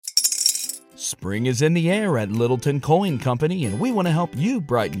Spring is in the air at Littleton Coin Company, and we want to help you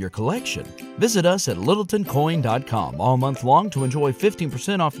brighten your collection. Visit us at littletoncoin.com all month long to enjoy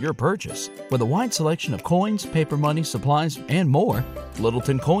 15% off your purchase. With a wide selection of coins, paper money, supplies, and more,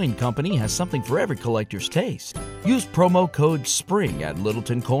 Littleton Coin Company has something for every collector's taste. Use promo code SPRING at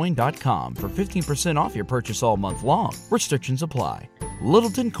littletoncoin.com for 15% off your purchase all month long. Restrictions apply.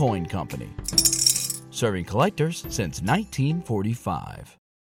 Littleton Coin Company. Serving collectors since 1945.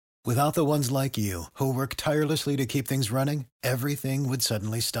 Without the ones like you, who work tirelessly to keep things running, everything would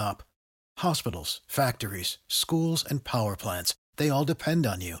suddenly stop. Hospitals, factories, schools, and power plants, they all depend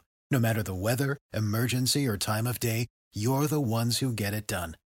on you. No matter the weather, emergency, or time of day, you're the ones who get it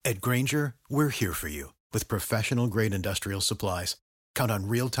done. At Grainger, we're here for you with professional-grade industrial supplies. Count on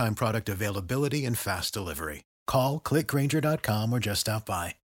real-time product availability and fast delivery. Call, click Grainger.com, or just stop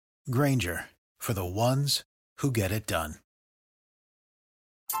by. Grainger, for the ones who get it done.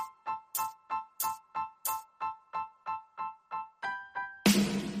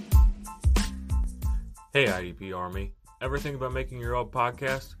 Hey IDP Army, ever think about making your own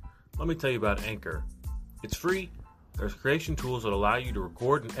podcast? Let me tell you about Anchor. It's free. There's creation tools that allow you to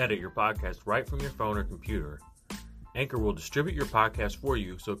record and edit your podcast right from your phone or computer. Anchor will distribute your podcast for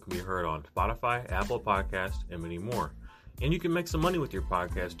you so it can be heard on Spotify, Apple Podcasts, and many more. And you can make some money with your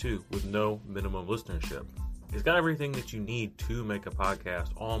podcast too with no minimum listenership. It's got everything that you need to make a podcast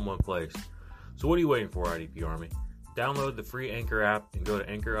all in one place. So what are you waiting for, IDP Army? Download the free Anchor app and go to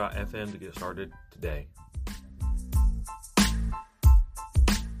anchor.fm to get started today.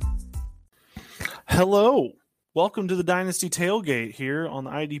 Hello, welcome to the Dynasty Tailgate here on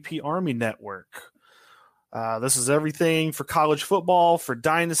the IDP Army Network. This is everything for college football, for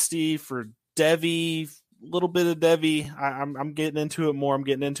Dynasty, for Devy, a little bit of Devy. I'm getting into it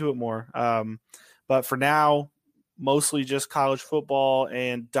more. But for now, mostly just college football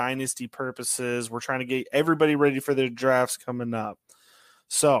and Dynasty purposes. We're trying to get everybody ready for their drafts coming up.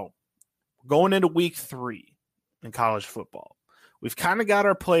 So, going into week 3 in college football. We've kind of got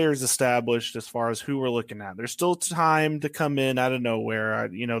our players established as far as who we're looking at. There's still time to come in out of nowhere.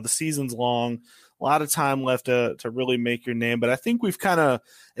 The season's long, a lot of time left to really make your name. But I think we've kind of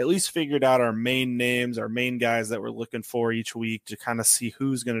at least figured out our main names, our main guys that we're looking for each week to kind of see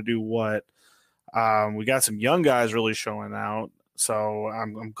who's going to do what. We got some young guys really showing out. So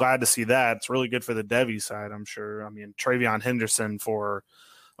I'm glad to see that. It's really good for the Devy side, I'm sure. I mean, Travion Henderson for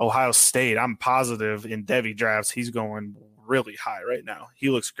Ohio State, I'm positive in Devy drafts he's going really high right now. He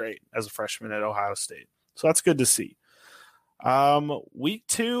looks great as a freshman at Ohio State. So that's good to see. Week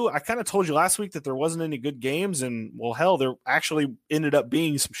 2, I kind of told you last week that there wasn't any good games, and well, hell, there actually ended up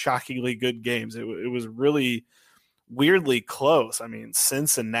being some shockingly good games. It was really weirdly close. I mean,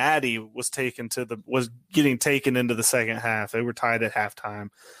 Cincinnati was getting taken into the second half. They were tied at halftime.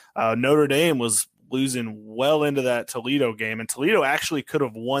 Notre Dame was losing well into that Toledo game, and Toledo actually could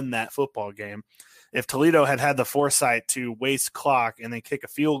have won that football game if Toledo had the foresight to waste clock and then kick a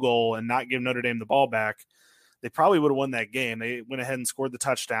field goal and not give Notre Dame the ball back. They probably would have won that game. They went ahead and scored the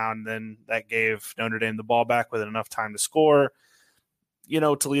touchdown, and then that gave Notre Dame the ball back with enough time to score.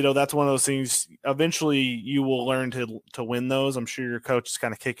 Toledo, that's one of those things. Eventually, you will learn to win those. I'm sure your coach is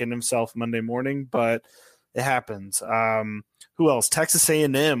kind of kicking himself Monday morning, but it happens. Who else? Texas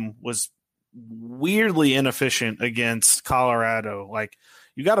A&M was weirdly inefficient against Colorado. Like,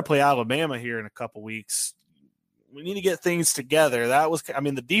 you got to play Alabama here in a couple weeks. We need to get things together.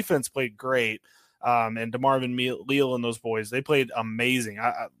 The defense played great. And DeMarvin Leal and those boys, they played amazing.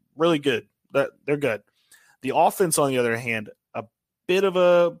 Really good. They're good. The offense, on the other hand, a bit of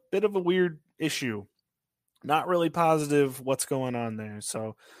a weird issue. Not really positive what's going on there.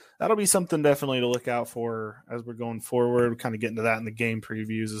 So that'll be something definitely to look out for as we're going forward. We're kind of getting to that in the game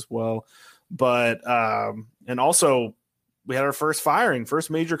previews as well. But and also we had our first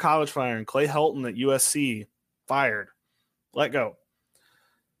major college firing. Clay Helton at USC fired. Let go.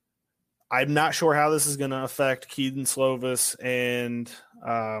 I'm not sure how this is going to affect Keaton Slovis and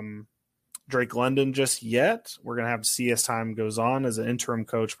Drake London just yet. We're going to have to see as time goes on, as an interim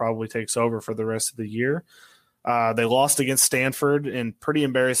coach probably takes over for the rest of the year. They lost against Stanford in pretty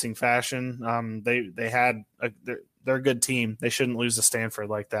embarrassing fashion. They're a good team. They shouldn't lose to Stanford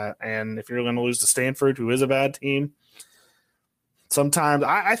like that. And if you're going to lose to Stanford, who is a bad team, sometimes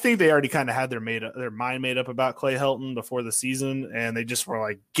I think they already kind of had their mind made up about Clay Helton before the season, and they just were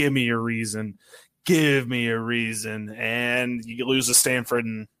like, give me a reason. And you lose to Stanford,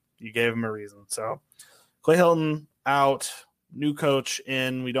 and you gave him a reason. So Clay Helton out, new coach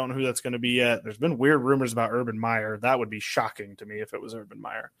in. We don't know who that's going to be yet. There's been weird rumors about Urban Meyer. That would be shocking to me if it was Urban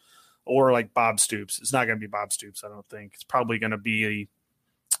Meyer. Or like Bob Stoops. It's not going to be Bob Stoops, I don't think. It's probably going to be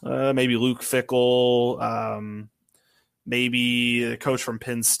maybe Luke Fickell, maybe the coach from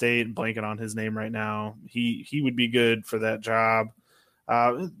Penn State. I'm blanking on his name right now. He would be good for that job.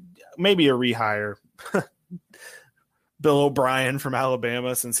 Maybe a rehire. Bill O'Brien from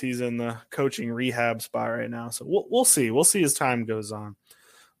Alabama, since he's in the coaching rehab spot right now. So we'll see. We'll see as time goes on.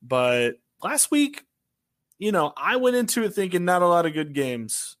 But last week, I went into it thinking not a lot of good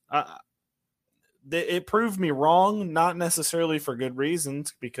games. It proved me wrong, not necessarily for good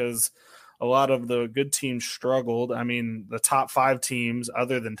reasons, because a lot of the good teams struggled. I mean, the top 5 teams,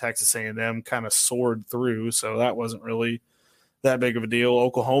 other than Texas A&M, kind of soared through, so that wasn't really that big of a deal.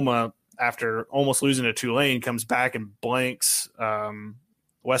 Oklahoma, after almost losing to Tulane, comes back and blanks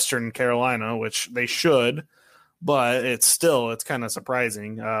Western Carolina, which they should, but it's kind of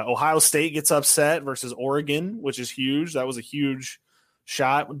surprising. Ohio State gets upset versus Oregon, which is huge. That was a huge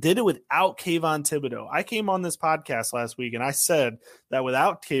shot. Did it without Kayvon Thibodeau. I came on this podcast last week and I said that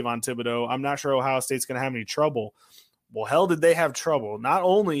without Kayvon Thibodeau, I'm not sure Ohio State's going to have any trouble. Well, hell did they have trouble. Not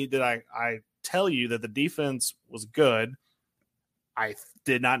only did I tell you that the defense was good, I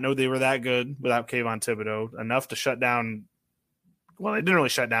did not know they were that good without Kayvon Thibodeau, enough to shut down. Well, they didn't really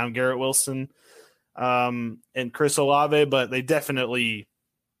shut down Garrett Wilson and Chris Olave, but they definitely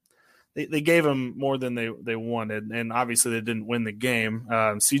they gave him more than they wanted, and obviously they didn't win the game.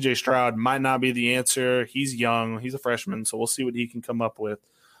 CJ Stroud might not be the answer. He's young. He's a freshman, so we'll see what he can come up with.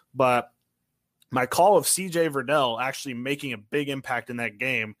 But my call of CJ Verdell actually making a big impact in that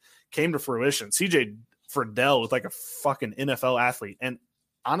game came to fruition. CJ Verdell was like a fucking NFL athlete. And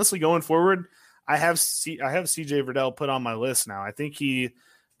honestly, going forward, I have CJ Verdell put on my list now. I think he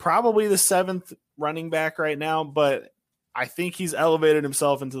probably the 7th running back right now, but I think he's elevated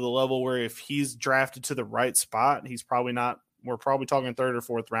himself into the level where if he's drafted to the right spot, he's probably not. We're probably talking 3rd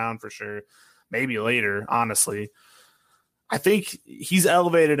or 4th round for sure, maybe later, honestly. I think he's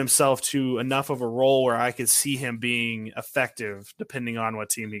elevated himself to enough of a role where I could see him being effective depending on what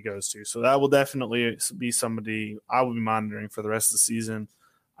team he goes to. So that will definitely be somebody I will be monitoring for the rest of the season.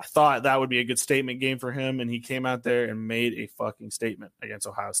 I thought that would be a good statement game for him, and he came out there and made a fucking statement against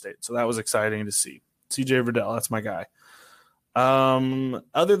Ohio State. So that was exciting to see. CJ Verdell, that's my guy.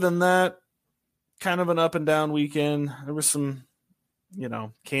 Other than that, kind of an up and down weekend. There was some,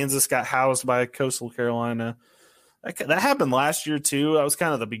 Kansas got housed by Coastal Carolina. That happened last year too. That was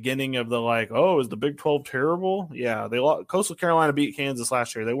kind of the beginning of the is the Big 12 terrible? Yeah, Coastal Carolina beat Kansas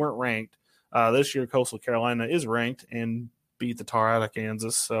last year. They weren't ranked. This year, Coastal Carolina is ranked and beat the tar out of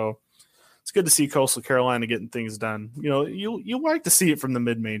Kansas. So it's good to see Coastal Carolina getting things done. You like to see it from the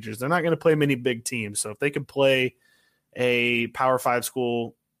mid majors. They're not going to play many big teams. So if they could play a Power 5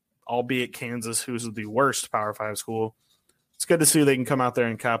 school, albeit Kansas, who's the worst Power 5 school, it's good to see they can come out there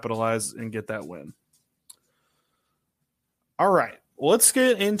and capitalize and get that win. All right, let's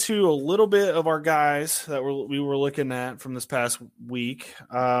get into a little bit of our guys that we were looking at from this past week.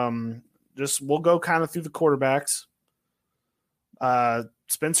 We'll go kind of through the quarterbacks.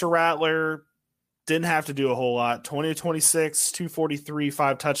 Spencer Rattler didn't have to do a whole lot. 20-26, 243,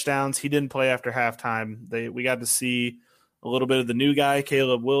 5 touchdowns. He didn't play after halftime. We got to see a little bit of the new guy,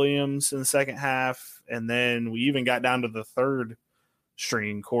 Caleb Williams, in the second half, and then we even got down to the 3rd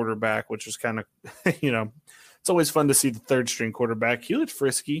string quarterback, which was kind of, it's always fun to see the 3rd string quarterback. He looked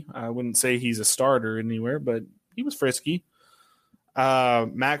frisky. I wouldn't say he's a starter anywhere, but he was frisky.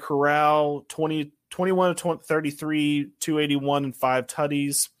 Matt Corral, 21-33, 281 and 5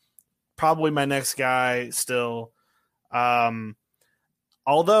 tutties. Probably my next guy still. Although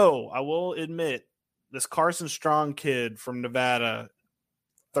I will admit, this Carson Strong kid from Nevada,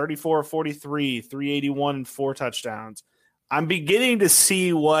 34-43, 381 and 4 touchdowns. I'm beginning to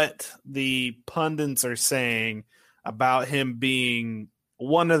see what the pundits are saying about him being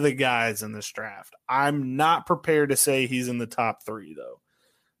one of the guys in this draft. I'm not prepared to say he's in the top 3, though.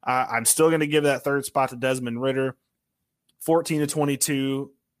 I'm still going to give that 3rd spot to Desmond Ridder. 14-22,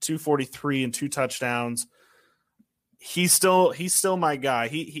 243 and 2 touchdowns. He's still my guy.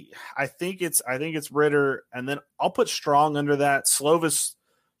 I think it's Ridder, and then I'll put Strong under that. Slovis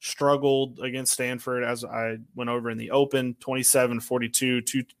struggled against Stanford, as I went over in the open.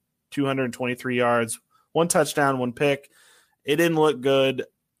 27-42, 223 yards, 1 touchdown, 1 pick. It didn't look good.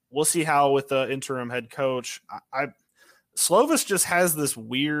 We'll see how with the interim head coach. Slovis just has this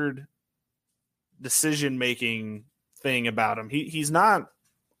weird decision-making thing about him. He's not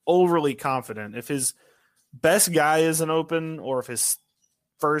overly confident. If his best guy isn't open or if his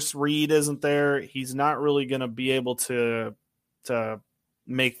first read isn't there, he's not really going to be able to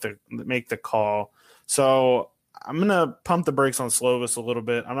make the call. So I'm going to pump the brakes on Slovis a little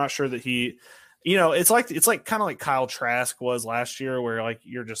bit. I'm not sure that It's like kind of like Kyle Trask was last year, where like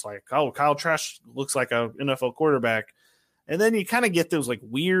you're just like, oh, Kyle Trask looks like a NFL quarterback, and then you kind of get those like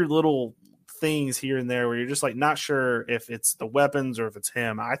weird little things here and there where you're just like not sure if it's the weapons or if it's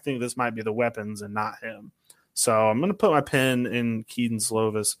him. I think this might be the weapons and not him. So I'm going to put my pin in Keaton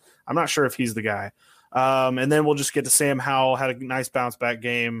Slovis. I'm not sure if he's the guy. And then we'll just get to Sam Howell. Had a nice bounce back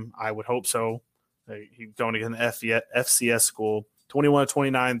game. I would hope so. He's going to get an FCS school.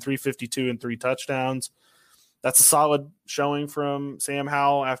 21-29, 352, and 3 touchdowns. That's a solid showing from Sam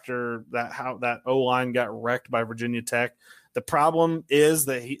Howell after that O-line got wrecked by Virginia Tech. The problem is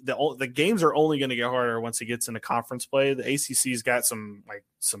that the games are only going to get harder once he gets into conference play. The ACC's got some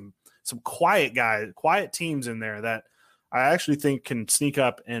quiet teams in there that I actually think can sneak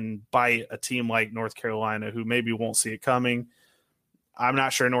up and bite a team like North Carolina, who maybe won't see it coming. I'm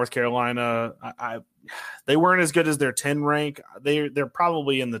not sure North Carolina. They weren't as good as their 10 rank. They're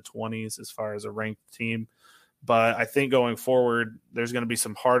probably in the 20s as far as a ranked team. But I think going forward, there's going to be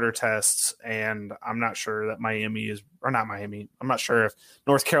some harder tests, and I'm not sure that I'm not sure if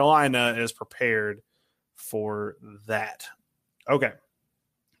North Carolina is prepared for that. Okay.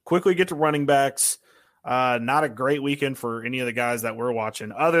 Quickly get to running backs. Not a great weekend for any of the guys that we're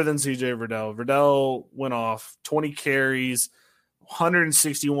watching other than CJ Verdell. Verdell went off 20 carries,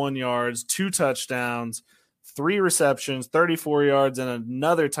 161 yards, 2 touchdowns, 3 receptions, 34 yards, and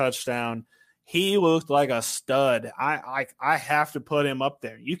another touchdown. He looked like a stud. I have to put him up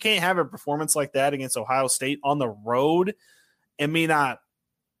there. You can't have a performance like that against Ohio State on the road and me not,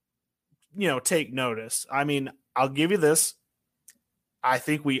 take notice. I mean, I'll give you this. I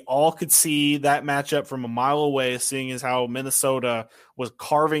think we all could see that matchup from a mile away, seeing as how Minnesota was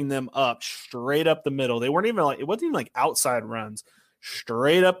carving them up straight up the middle. It wasn't even like outside runs,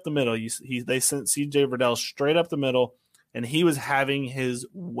 straight up the middle. They sent CJ Verdell straight up the middle, and he was having his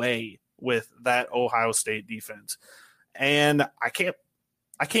way with that Ohio State defense. And I can't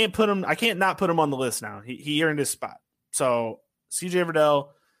not put him on the list now. He earned his spot. So CJ Verdell,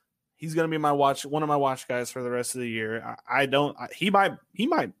 he's going to be one of my watch guys for the rest of the year. He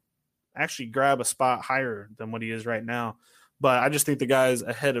might actually grab a spot higher than what he is right now, but I just think the guys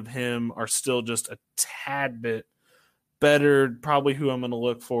ahead of him are still just a tad bit better. Probably who I'm going to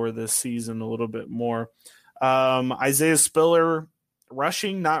look for this season a little bit more. Isaiah Spiller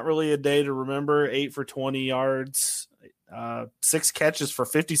rushing, not really a day to remember. 8 for 20 yards, 6 catches for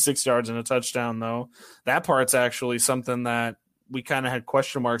 56 yards and a touchdown though. That part's actually something that we kind of had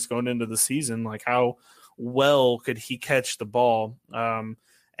question marks going into the season, like how well could he catch the ball?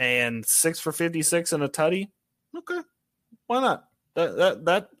 And 6 for 56 and a tutty. Okay, why not?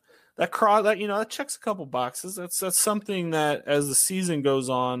 That checks a couple boxes. That's something that as the season goes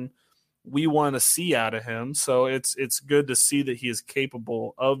on, we want to see out of him. So it's good to see that he is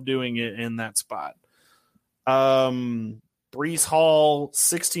capable of doing it in that spot. Breece Hall,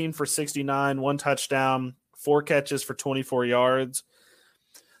 16 for 69, 1 touchdown, 4 catches for 24 yards.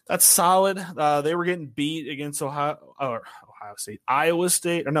 That's solid. They were getting beat against Iowa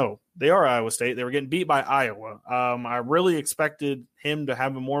State. Or no, they are Iowa State. They were getting beat by Iowa. I really expected him to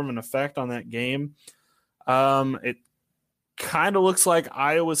have more of an effect on that game. It kind of looks like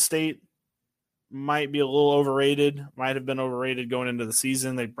Iowa State might be a little overrated, might have been overrated going into the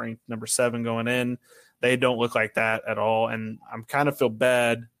season. They ranked number 7 going in. They don't look like that at all. And I'm kind of feel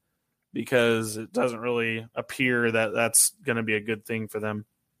bad because it doesn't really appear that that's going to be a good thing for them.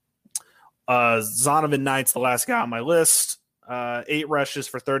 Zonovan Knight's the last guy on my list. 8 rushes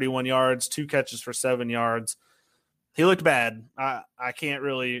for 31 yards, 2 catches for 7 yards. He looked bad. I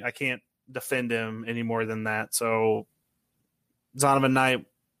can't defend him any more than that. So Zonovan Knight,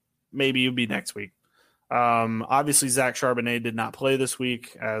 maybe you'll be next week. Obviously, Zach Charbonnet did not play this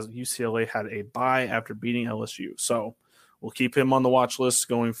week as UCLA had a bye after beating LSU. So we'll keep him on the watch list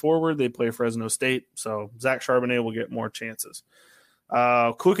going forward. They play Fresno State, so Zach Charbonnet will get more chances.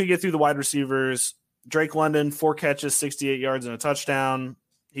 Quickly get through the wide receivers. Drake London, 4 catches, 68 yards, and a touchdown.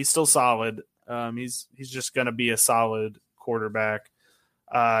 He's still solid. He's just going to be a solid quarterback.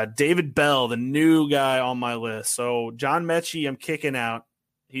 David Bell, the new guy on my list. So John Mechie, I'm kicking out.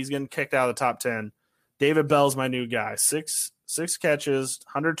 He's getting kicked out of the top 10. David Bell's my new guy. 6 catches,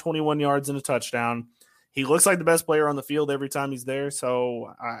 121 yards, and a touchdown. He looks like the best player on the field every time he's there,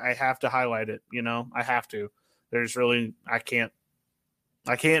 so I have to highlight it. I have to. There's really I can't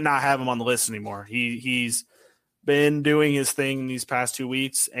not have him on the list anymore. He's been doing his thing these past 2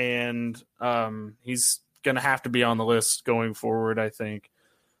 weeks, and he's going to have to be on the list going forward, I think.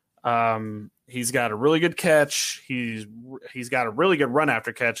 He's got a really good catch. He's got a really good run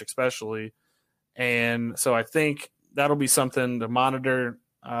after catch, especially. And so I think that'll be something to monitor.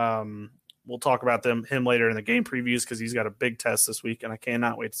 we'll talk about him later in the game previews because he's got a big test this week, and I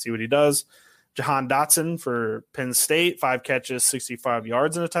cannot wait to see what he does. Jahan Dotson for Penn State, 5 catches, 65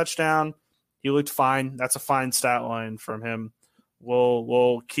 yards and a touchdown. He looked fine. That's a fine stat line from him.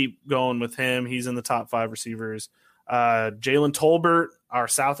 We'll keep going with him. He's in the top 5 receivers. Jalen Tolbert, our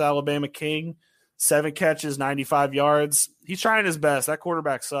South Alabama king, 7 catches, 95 yards. He's trying his best. That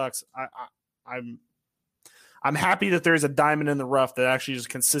quarterback sucks. I'm happy that there's a diamond in the rough that actually is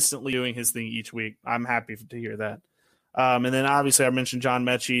consistently doing his thing each week. I'm happy to hear that. And then obviously I mentioned John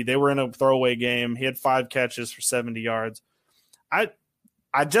Mechie. They were in a throwaway game. He had 5 catches for 70 yards. I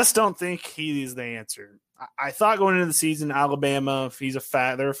just don't think he's the answer. I thought going into the season, Alabama, if he's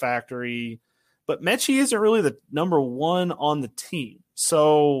they're a factory, but Mechie isn't really the number 1 on the team.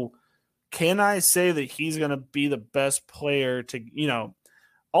 So can I say that he's going to be the best player to,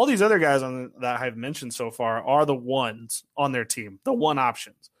 all these other guys that I've mentioned so far are the ones on their team, the one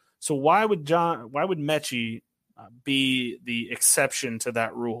options. So why would Mechie be the exception to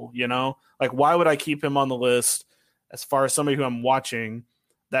that rule? Like, why would I keep him on the list as far as somebody who I'm watching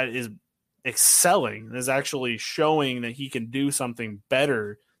that is excelling, is actually showing that he can do something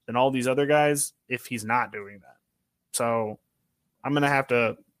better than all these other guys if he's not doing that? So I'm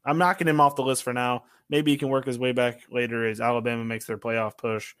knocking him off the list for now. Maybe he can work his way back later as Alabama makes their playoff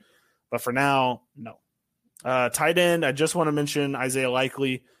push. But for now, no. Tight end, I just want to mention Isaiah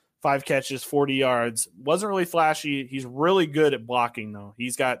Likely, 5 catches, 40 yards. Wasn't really flashy. He's really good at blocking, though.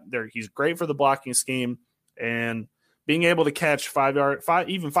 He's great for the blocking scheme. And being able to catch 5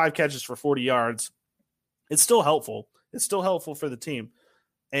 catches for 40 yards, it's still helpful. It's still helpful for the team.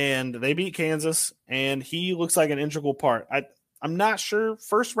 And they beat Kansas, and he looks like an integral part. I'm not sure.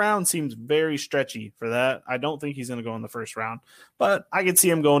 First round seems very stretchy for that. I don't think he's going to go in the first round, but I could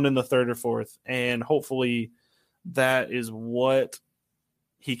see him going in the 3rd or 4th, and hopefully that is what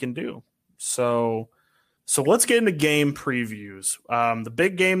he can do. So let's get into game previews. The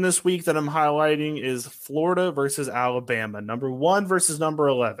big game this week that I'm highlighting is Florida versus Alabama, number 1 versus number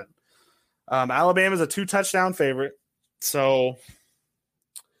 11. Alabama is a 2-touchdown favorite. So,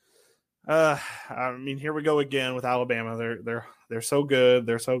 here we go again with Alabama. They're so good.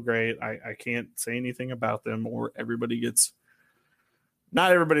 They're so great. I can't say anything about them, or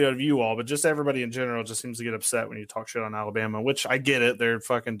not everybody out of you all, but just everybody in general just seems to get upset when you talk shit on Alabama, which I get it. They're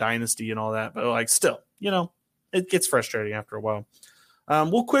fucking dynasty and all that, but still, it gets frustrating after a while.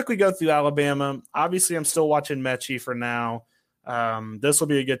 We'll quickly go through Alabama. Obviously, I'm still watching Mechie for now. This will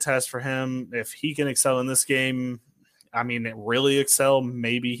be a good test for him. If he can excel in this game, really excel,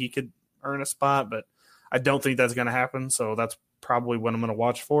 maybe he could earn a spot, but I don't think that's going to happen. So that's probably what I'm going to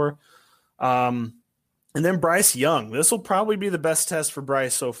watch for. And then Bryce Young. This will probably be the best test for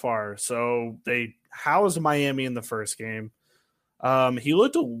Bryce so far. So they housed Miami in the first game. He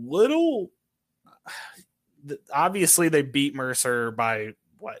looked a little – obviously they beat Mercer by,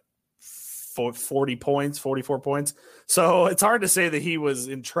 44 points. So it's hard to say that he was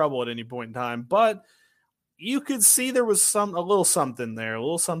in trouble at any point in time. But you could see there was a little something there, a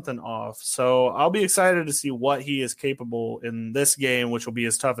little something off. So I'll be excited to see what he is capable in this game, which will be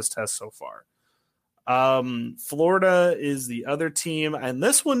his toughest test so far. Florida is the other team, and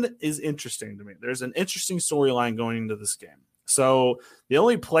this one is interesting to me. There's an interesting storyline going into this game. So the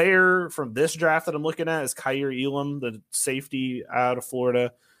only player from this draft that I'm looking at is Kaiir Elam, the safety out of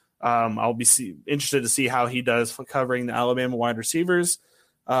Florida. I'll be interested to see how he does for covering the Alabama wide receivers.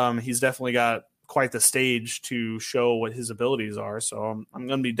 He's definitely got quite the stage to show what his abilities are. So I'm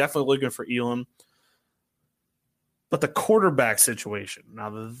going to be definitely looking for Elam. But the quarterback situation,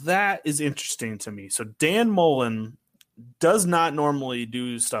 now that is interesting to me. So Dan Mullen does not normally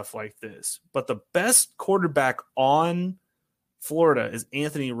do stuff like this, but the best quarterback on Florida is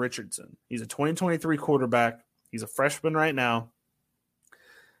Anthony Richardson. He's a 2023 quarterback. He's a freshman right now.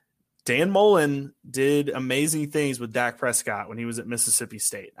 Dan Mullen did amazing things with Dak Prescott when he was at Mississippi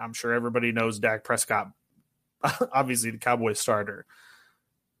State. I'm sure everybody knows Dak Prescott, obviously the Cowboys starter.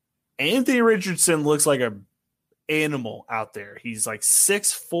 Anthony Richardson looks like a animal out there. He's like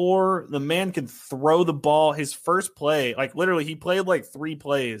 6'4". The man can throw the ball. His first play, literally he played 3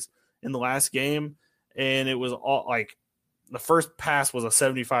 plays in the last game, and it was all the first pass was a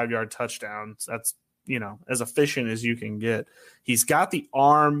 75-yard touchdown. So that's, as efficient as you can get. He's got the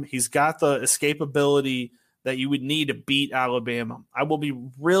arm, he's got the escapability that you would need to beat Alabama. I will be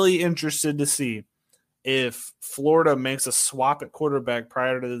really interested to see if Florida makes a swap at quarterback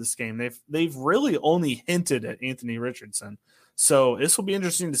prior to this game. They've really only hinted at Anthony Richardson. So this will be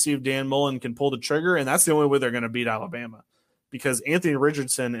interesting to see if Dan Mullen can pull the trigger, and that's the only way they're going to beat Alabama, because Anthony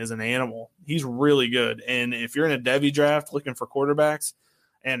Richardson is an animal. He's really good. And if you're in a Devy draft looking for quarterbacks,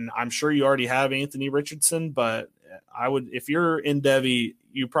 And I'm sure you already have Anthony Richardson, but if you're in Devi,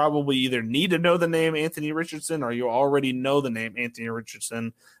 you probably either need to know the name Anthony Richardson or you already know the name Anthony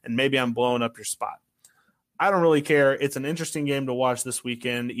Richardson, and maybe I'm blowing up your spot. I don't really care. It's an interesting game to watch this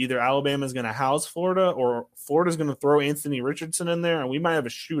weekend. Either Alabama's going to house Florida or Florida's going to throw Anthony Richardson in there, and we might have a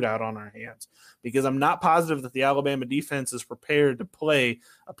shootout on our hands because I'm not positive that the Alabama defense is prepared to play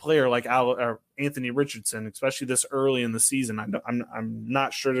a player like Anthony Richardson, especially this early in the season. I'm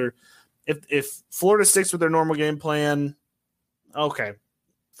not sure if Florida sticks with their normal game plan. Okay,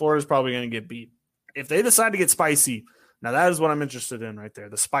 Florida's probably going to get beat. If they decide to get spicy, now that is what I'm interested in right there,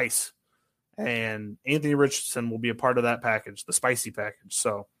 the spice. And Anthony Richardson will be a part of that package, the spicy package.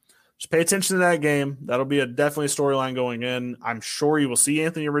 So just pay attention to that game. That'll be definitely a storyline going in. I'm sure you will see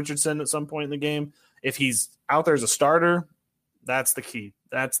Anthony Richardson at some point in the game. If he's out there as a starter, that's the key.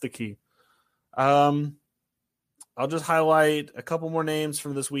 That's the key. I'll just highlight a couple more names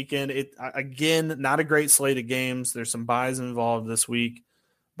from this weekend. Again, not a great slate of games. There's some buys involved this week.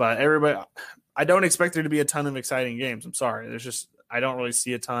 But I don't expect there to be a ton of exciting games. I'm sorry. I don't really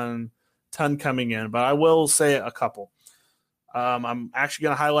see a ton coming in, but I will say a couple. I'm actually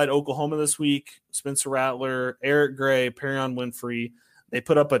going to highlight Oklahoma this week. Spencer Rattler, Eric Gray, Perion Winfrey. They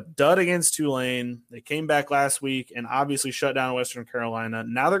put up a dud against Tulane. They came back last week and obviously shut down Western Carolina.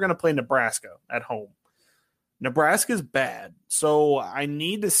 Now they're going to play Nebraska at home. Nebraska's bad, so I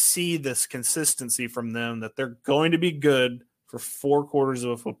need to see this consistency from them that they're going to be good for 4 quarters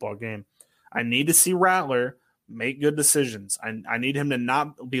of a football game. I need to see Rattler make good decisions. I need him to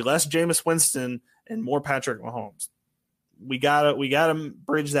not be less Jameis Winston and more Patrick Mahomes. We gotta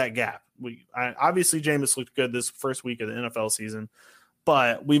bridge that gap. Obviously Jameis looked good this first week of the NFL season,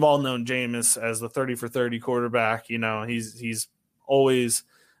 but we've all known Jameis as the 30 for 30 quarterback. You know, he's always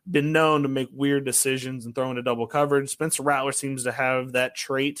been known to make weird decisions and throw into double coverage. Spencer Rattler seems to have that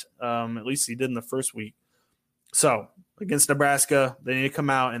trait. At least he did in the first week. So against Nebraska, they need to come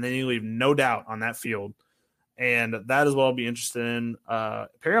out and they need to leave no doubt on that field. And that is what I'll be interested in.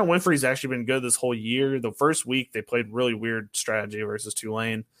 Perion Winfrey's actually been good this whole year. The first week, they played really weird strategy versus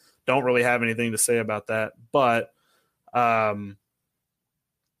Tulane. Don't really have anything to say about that. But Eric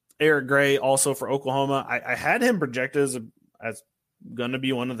Gray, also for Oklahoma, I had him projected as going to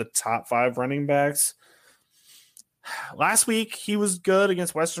be one of the top 5 running backs. Last week, he was good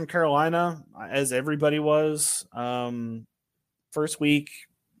against Western Carolina, as everybody was. First week,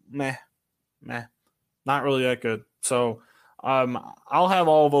 meh. Not really that good. So I'll have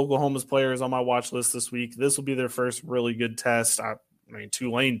all of Oklahoma's players on my watch list this week. This will be their first really good test. I mean,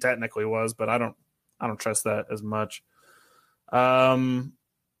 Tulane technically was, but I don't trust that as much.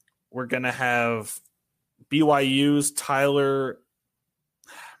 We're gonna have BYU's Tyler.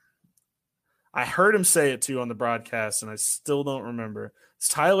 I heard him say it too on the broadcast, and I still don't remember. It's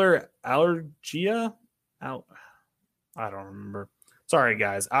Tyler Allergia? I don't remember. Sorry,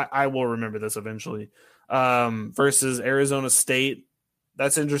 guys. I will remember this eventually. Versus Arizona State.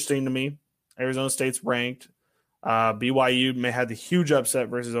 That's interesting to me. Arizona State's ranked. BYU may have the huge upset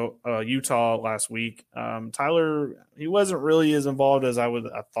versus Utah last week. Tyler, he wasn't really as involved as I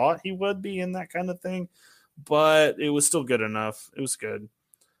thought he would be in that kind of thing, but it was still good enough. It was good.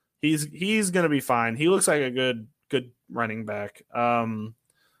 He's going to be fine. He looks like a good running back.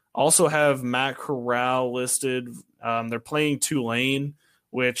 Also have Matt Corral listed. They're playing Tulane,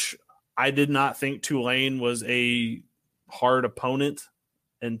 which I did not think Tulane was a hard opponent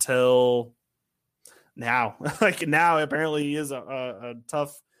until now. Like now, apparently he is a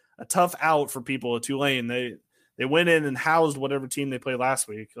tough out for people at Tulane. They went in and housed whatever team they played last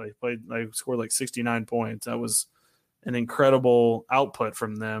week. They scored like 69 points. That was an incredible output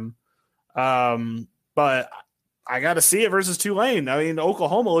from them. But I got to see it versus Tulane. I mean,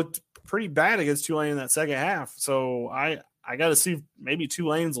 Oklahoma looked pretty bad against Tulane in that second half. So I got to see maybe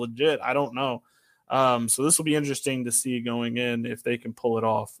Tulane's legit. I don't know. So this will be interesting to see going in if they can pull it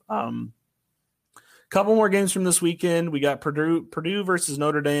off. Couple more games from this weekend. We got Purdue versus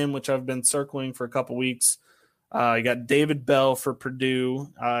Notre Dame, which I've been circling for a couple weeks. You got David Bell for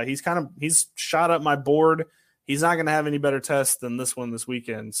Purdue. He's shot up my board. He's not going to have any better tests than this one this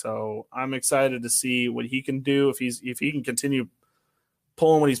weekend. So I'm excited to see what he can do if he can continue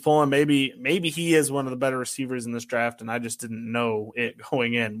pulling what he's pulling. Maybe he is one of the better receivers in this draft, and I just didn't know it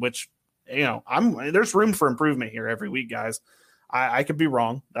going in. Which, there's room for improvement here every week, guys. I could be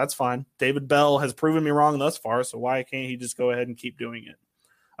wrong. That's fine. David Bell has proven me wrong thus far, so why can't he just go ahead and keep doing it?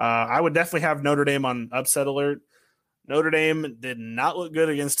 I would definitely have Notre Dame on upset alert. Notre Dame did not look good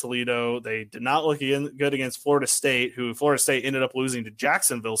against Toledo. They did not look good against Florida State, who Florida State ended up losing to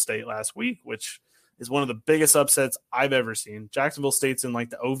Jacksonville State last week, which is one of the biggest upsets I've ever seen. Jacksonville State's in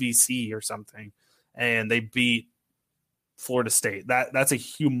like the OVC or something, and they beat Florida State. That's a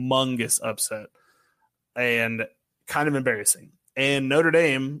humongous upset and kind of embarrassing. And Notre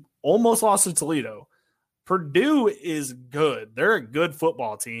Dame almost lost to Toledo. Purdue is good. They're a good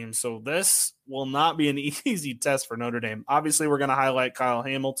football team, so this will not be an easy test for Notre Dame. Obviously, we're going to highlight Kyle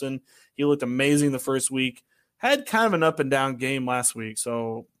Hamilton. He looked amazing the first week. Had kind of an up and down game last week,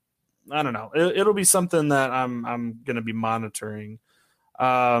 so I don't know. It'll be something that I'm going to be monitoring.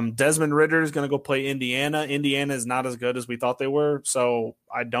 Desmond Ridder is going to go play Indiana. Indiana is not as good as we thought they were, so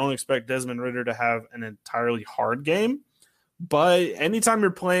I don't expect Desmond Ridder to have an entirely hard game. But anytime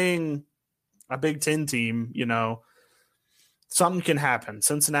you're playing a Big Ten team, something can happen.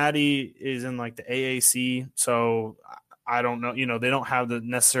 Cincinnati is in like the AAC, so I don't know. They don't have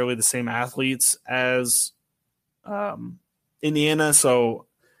necessarily the same athletes as Indiana, so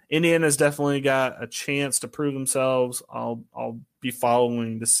Indiana's definitely got a chance to prove themselves. I'll be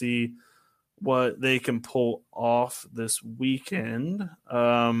following to see what they can pull off this weekend.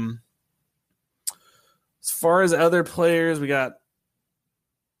 As far as other players, we got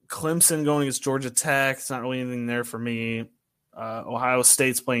Clemson going against Georgia Tech. It's not really anything there for me. Ohio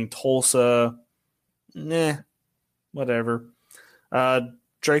State's playing Tulsa. Whatever.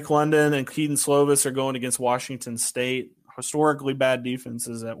 Drake London and Keaton Slovis are going against Washington State. Historically bad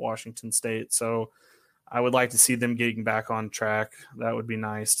defenses at Washington State, so I would like to see them getting back on track. That would be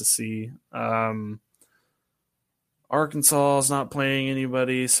nice to see. Arkansas is not playing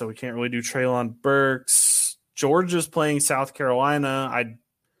anybody, so we can't really do Treylon Burks. Georgia's playing South Carolina.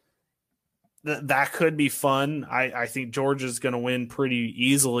 That could be fun. I think Georgia's going to win pretty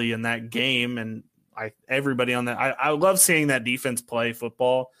easily in that game, and everybody on that. I love seeing that defense play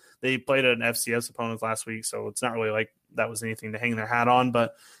football. They played an FCS opponent last week, so it's not really like that was anything to hang their hat on.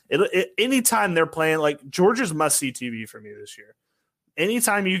 But anytime they're playing, like Georgia's must-see TV for me this year.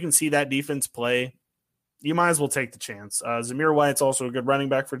 Anytime you can see that defense play, you might as well take the chance. Zamir White's also a good running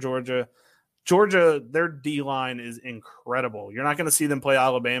back for Georgia. Georgia, their D-line is incredible. You're not going to see them play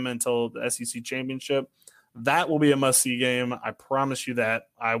Alabama until the SEC championship. That will be a must-see game. I promise you that.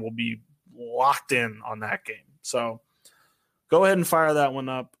 I will be locked in on that game. So go ahead and fire that one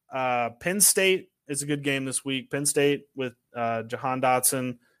up. Penn State is a good game this week. Penn State with Jahan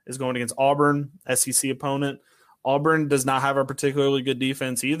Dotson is going against Auburn, SEC opponent. Auburn does not have a particularly good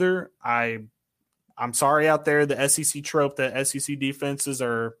defense either. I'm sorry out there, the SEC trope that SEC defenses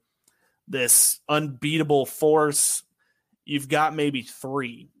are this unbeatable force. You've got maybe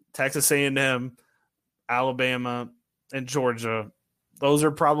three: Texas A&M, Alabama, and Georgia. Those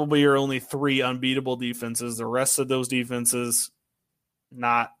are probably your only three unbeatable defenses. The rest of those defenses,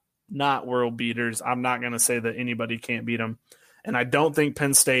 not world beaters. I'm not going to say that anybody can't beat them. And I don't think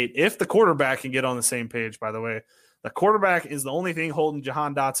Penn State, if the quarterback can get on the same page, by the way, the quarterback is the only thing holding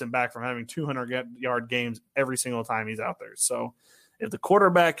Jahan Dotson back from having 200-yard games every single time he's out there. So if the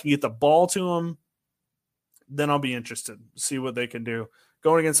quarterback can get the ball to him, then I'll be interested to see what they can do.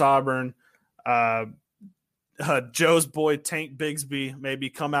 Going against Auburn, Joe's boy Tank Bigsby maybe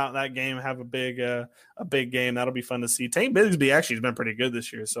come out in that game and have a big game. That'll be fun to see. Tank Bigsby actually has been pretty good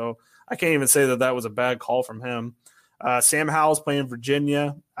this year, so I can't even say that was a bad call from him. Sam Howell's playing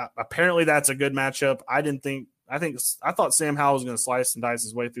Virginia. Apparently that's a good matchup. I thought Sam Howell was going to slice and dice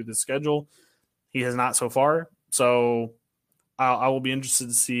his way through the schedule. He has not so far, so I will be interested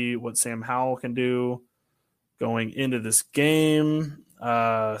to see what Sam Howell can do going into this game.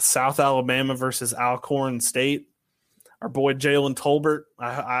 South Alabama versus Alcorn State. Our boy Jalen Tolbert.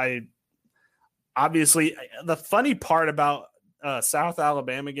 I obviously, the funny part about South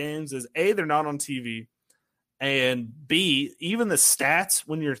Alabama games is A, they're not on TV, and B, even the stats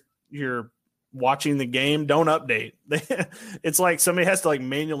when you're watching the game don't update. It's like somebody has to like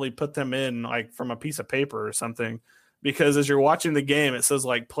manually put them in like from a piece of paper or something, because as you're watching the game, it says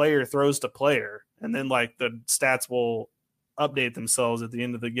like player throws to player, and then like the stats will update themselves at the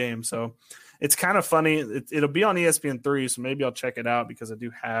end of the game. So it's kind of funny. It'll be on ESPN3, so maybe I'll check it out because I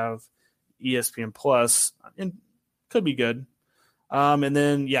do have ESPN Plus, and could be good. And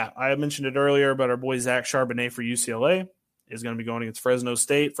then, I mentioned it earlier, but our boy Zach Charbonnet for UCLA is going to be going against Fresno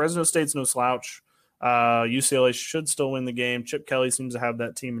State. Fresno State's no slouch. UCLA should still win the game. Chip Kelly seems to have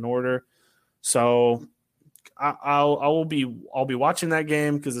that team in order. So I'll be watching that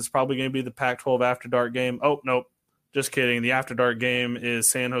game because it's probably going to be the Pac-12 After Dark game. Oh, nope. Just kidding. The After Dark game is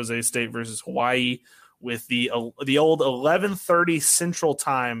San Jose State versus Hawaii with the old 11:30 Central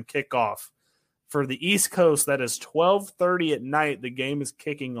Time kickoff. For the East Coast, that is 12:30 at night. The game is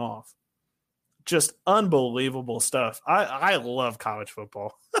kicking off. Just unbelievable stuff. I love college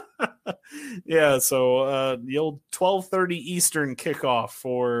football. Yeah, so the old 12:30 Eastern kickoff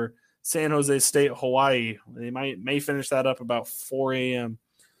for San Jose State, Hawaii. They may finish that up about 4 a.m.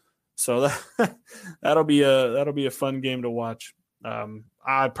 So that'll be a fun game to watch.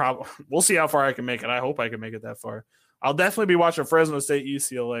 We'll see how far I can make it. I hope I can make it that far. I'll definitely be watching Fresno State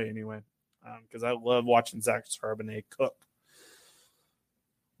UCLA anyway, because I love watching Zach Charbonnet cook.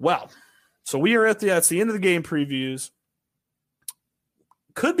 Well, so we are that's the end of the game previews.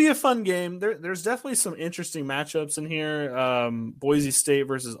 Could be a fun game. There's definitely some interesting matchups in here. Boise State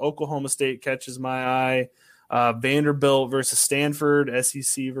versus Oklahoma State catches my eye. Vanderbilt versus Stanford,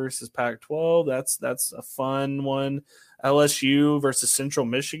 SEC versus Pac-12. That's a fun one. LSU versus Central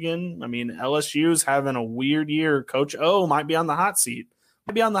Michigan. I mean, LSU's having a weird year. Coach O might be on the hot seat.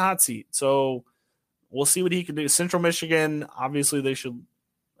 So we'll see what he can do. Central Michigan, obviously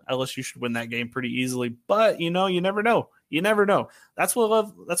LSU should win that game pretty easily, but you never know. That's what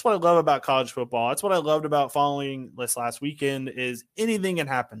I love about college football. That's what I loved about following this last weekend is anything can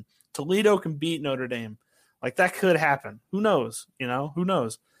happen. Toledo can beat Notre Dame. Like that could happen. Who knows? Who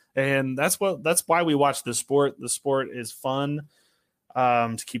knows? And that's why we watch this sport. The sport is fun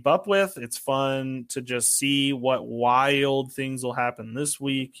to keep up with. It's fun to just see what wild things will happen this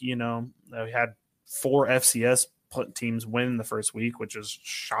week. We had 4 FCS teams win the first week, which is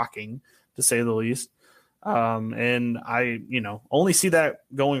shocking to say the least. And I, only see that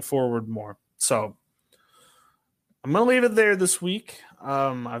going forward more. So I'm going to leave it there this week.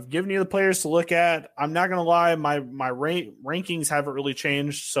 I've given you the players to look at. I'm not going to lie. My rankings haven't really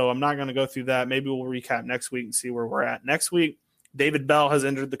changed, so I'm not going to go through that. Maybe we'll recap next week and see where we're at next week. David Bell has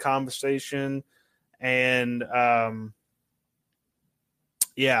entered the conversation, and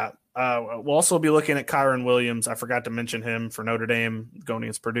we'll also be looking at Kyron Williams. I forgot to mention him for Notre Dame going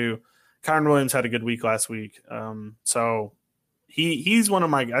against Purdue. Kyron Williams had a good week last week. So he's one of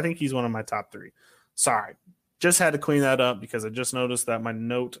my top 3. Sorry. Just had to clean that up because I just noticed that my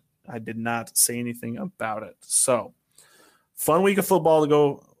note, I did not say anything about it. So fun week of football to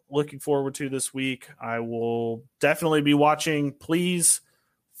go looking forward to this week. I will definitely be watching. Please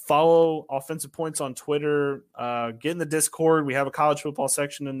follow Offensive Points on Twitter. Get in the Discord. We have a college football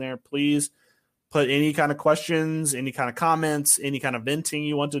section in there. Please put any kind of questions, any kind of comments, any kind of venting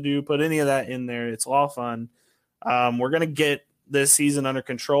you want to do. Put any of that in there. It's a lot of fun. We're going to get this season under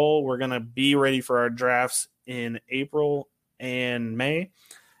control. We're going to be ready for our drafts in April and May,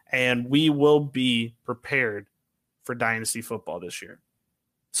 and we will be prepared for Dynasty football this year.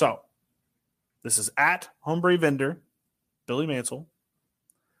 So this is at Hombre Vendor, Billy Mansell,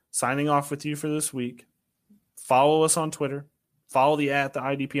 signing off with you for this week. Follow us on Twitter. Follow the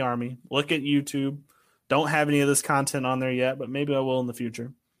IDP Army. Look at YouTube. Don't have any of this content on there yet, but maybe I will in the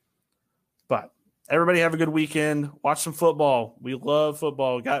future. But everybody have a good weekend. Watch some football. We love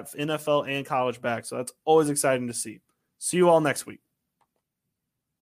football. We got NFL and college back, so that's always exciting to see. See you all next week.